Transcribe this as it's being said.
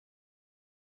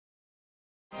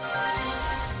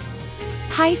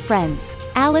Hi friends.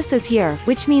 Alice is here,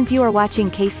 which means you are watching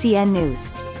KCN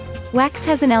News. Wax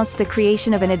has announced the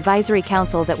creation of an advisory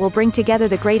council that will bring together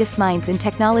the greatest minds in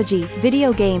technology,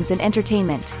 video games and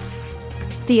entertainment.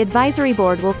 The advisory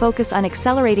board will focus on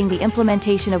accelerating the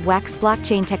implementation of Wax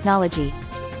blockchain technology.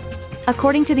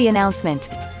 According to the announcement,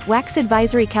 Wax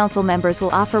Advisory Council members will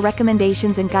offer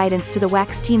recommendations and guidance to the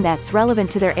Wax team that's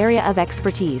relevant to their area of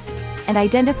expertise, and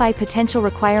identify potential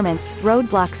requirements,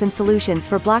 roadblocks and solutions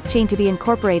for blockchain to be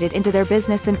incorporated into their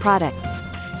business and products.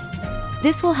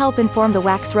 This will help inform the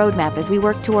Wax roadmap as we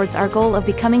work towards our goal of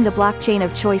becoming the blockchain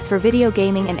of choice for video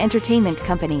gaming and entertainment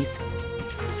companies.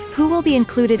 Who will be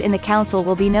included in the council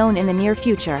will be known in the near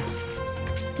future.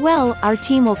 Well, our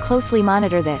team will closely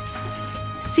monitor this.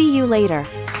 See you later.